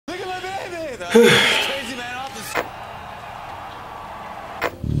Crazy man off the...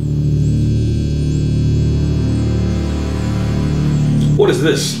 What is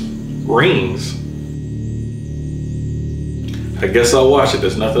this? Rings? I guess I'll watch it.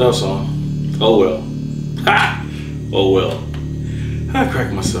 There's nothing else on. Oh well. Ha! Oh well. I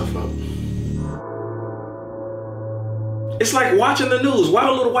crack myself up. It's like watching the news. Why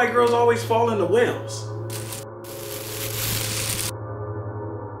do little white girls always fall into wells?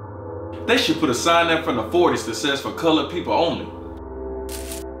 They should put a sign there from the 40s that says for colored people only.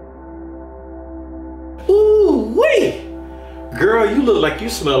 Ooh wee! Girl, you look like you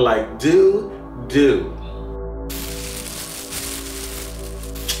smell like doo-doo.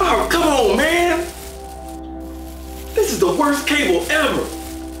 Oh, come on, man! This is the worst cable ever!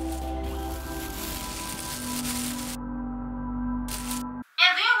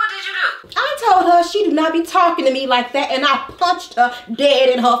 And then what did you do? I told her she do not be talking to me like that, and I punched her dead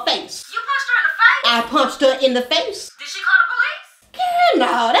in her face. You punched her in the face? I punched her in the face. Did she call the police? Girl,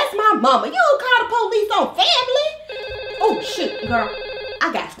 no, that's my mama. You don't call the police on family. Oh, shoot, girl.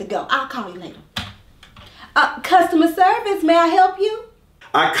 I got to go. I'll call you later. Customer service, may I help you?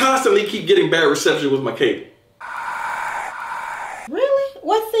 I constantly keep getting bad reception with my cable. Really?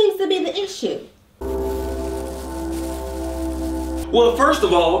 What seems to be the issue? Well, first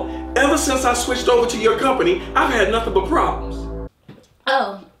of all, ever since I switched over to your company, I've had nothing but problems.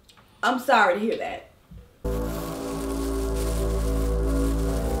 Oh, I'm sorry to hear that.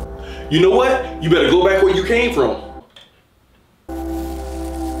 You know what? You better go back where you came from.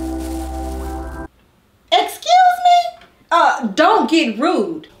 Excuse me? Don't get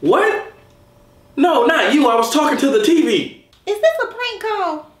rude. What? No, not you. I was talking to the TV. Is this a prank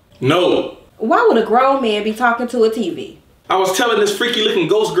call? No. Why would a grown man be talking to a TV? I was telling this freaky looking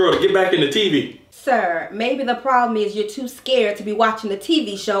ghost girl to get back in the TV. Sir, maybe the problem is you're too scared to be watching the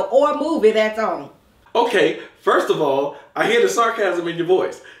TV show or movie that's on. Okay, first of all, I hear the sarcasm in your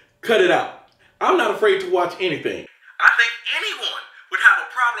voice. Cut it out. I'm not afraid to watch anything. I think anyone would have a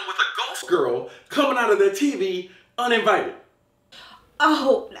problem with a ghost girl coming out of their TV uninvited.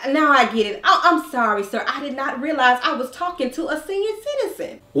 Oh, now I get it. I'm sorry, sir. I did not realize I was talking to a senior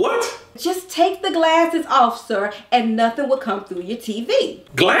citizen. What? Just take the glasses off, sir, and nothing will come through your TV.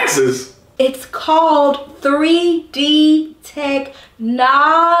 Glasses? It's called 3D technology.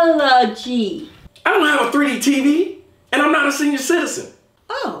 I don't have a 3D TV, and I'm not a senior citizen.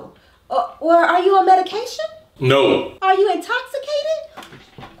 Oh, well, are you on medication? No. Are you intoxicated?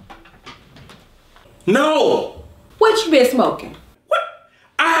 No. What you been smoking? What?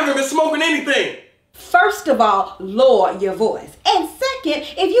 I haven't been smoking anything. First of all, lower your voice. And second,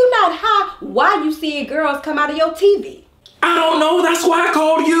 if you're not high, why you seeing girls come out of your TV? I don't know. That's why I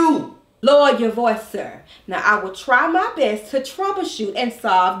called you. Lower your voice, sir. Now, I will try my best to troubleshoot and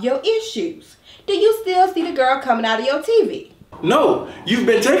solve your issues. Do you still see the girl coming out of your TV? No. You've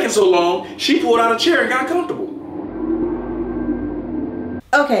been taking so long, she pulled out a chair and got comfortable.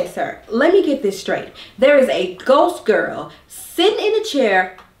 Okay, sir. Let me get this straight. There is a ghost girl sitting in a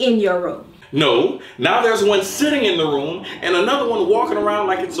chair in your room. No. Now there's one sitting in the room and another one walking around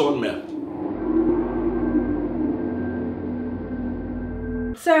like it's on meth.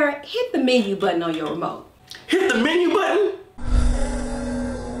 Sir, hit the menu button on your remote. Hit the menu button?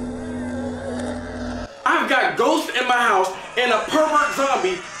 I've got ghosts in my house and a pervert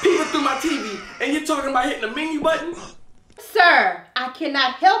zombie peeping through my TV, and you're talking about hitting the menu button? Sir, I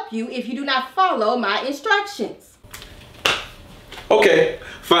cannot help you if you do not follow my instructions. Okay,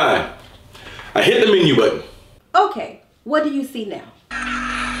 fine. I hit the menu button. Okay, what do you see now?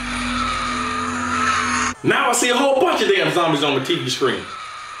 Now I see a whole bunch of damn zombies on the TV screen.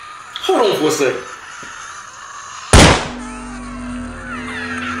 Hold on for a second.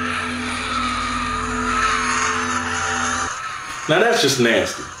 Now that's just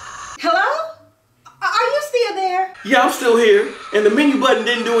nasty. Hello? Are you still there? Yeah, I'm still here, and the menu button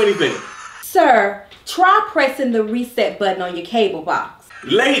didn't do anything. Sir, try pressing the reset button on your cable box.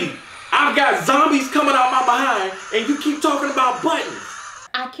 Lady, I've got zombies coming out my behind, and you keep talking about buttons.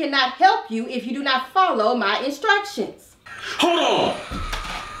 I cannot help you if you do not follow my instructions. Hold on.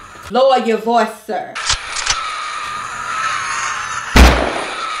 Lower your voice, sir.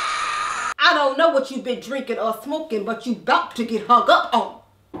 I don't know what you've been drinking or smoking, but you got to get hung up on.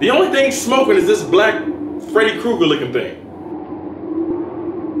 The only thing smoking is this black Freddy Krueger looking thing.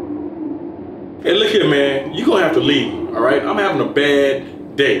 Hey, look here, man. You're gonna have to leave, all right? I'm having a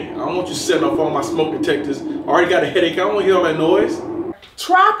bad day. I don't want you setting off all my smoke detectors. I already got a headache. I don't want to hear all that noise.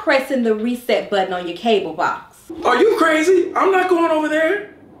 Try pressing the reset button on your cable box. Are you crazy? I'm not going over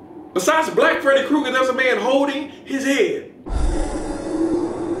there. Besides Black Freddy Krueger, there's a man holding his head.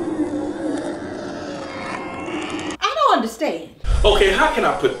 Okay, how can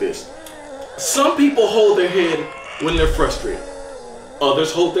I put this? Some people hold their head when they're frustrated.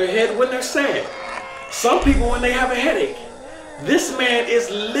 Others hold their head when they're sad. Some people when they have a headache. This man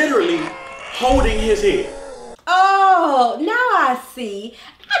is literally holding his head. Oh, now I see.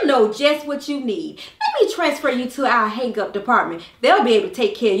 I know just what you need. Let me transfer you to our hang-up department. They'll be able to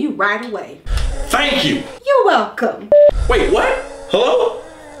take care of you right away. Thank you. You're welcome. Wait, what? Hello?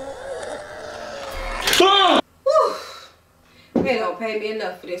 Whew. They don't pay me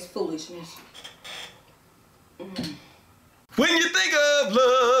enough for this foolishness. When you think of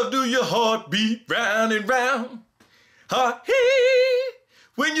love, do your heart beat round and round? Hey.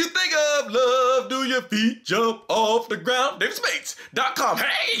 When you think of love, do your feet jump off the ground? davidspates.com.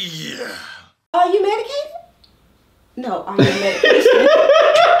 Hey! Are you medicated? No, I'm not medicated.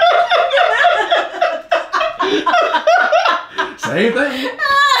 Same thing.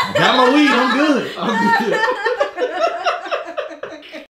 Got my weed. I'm good.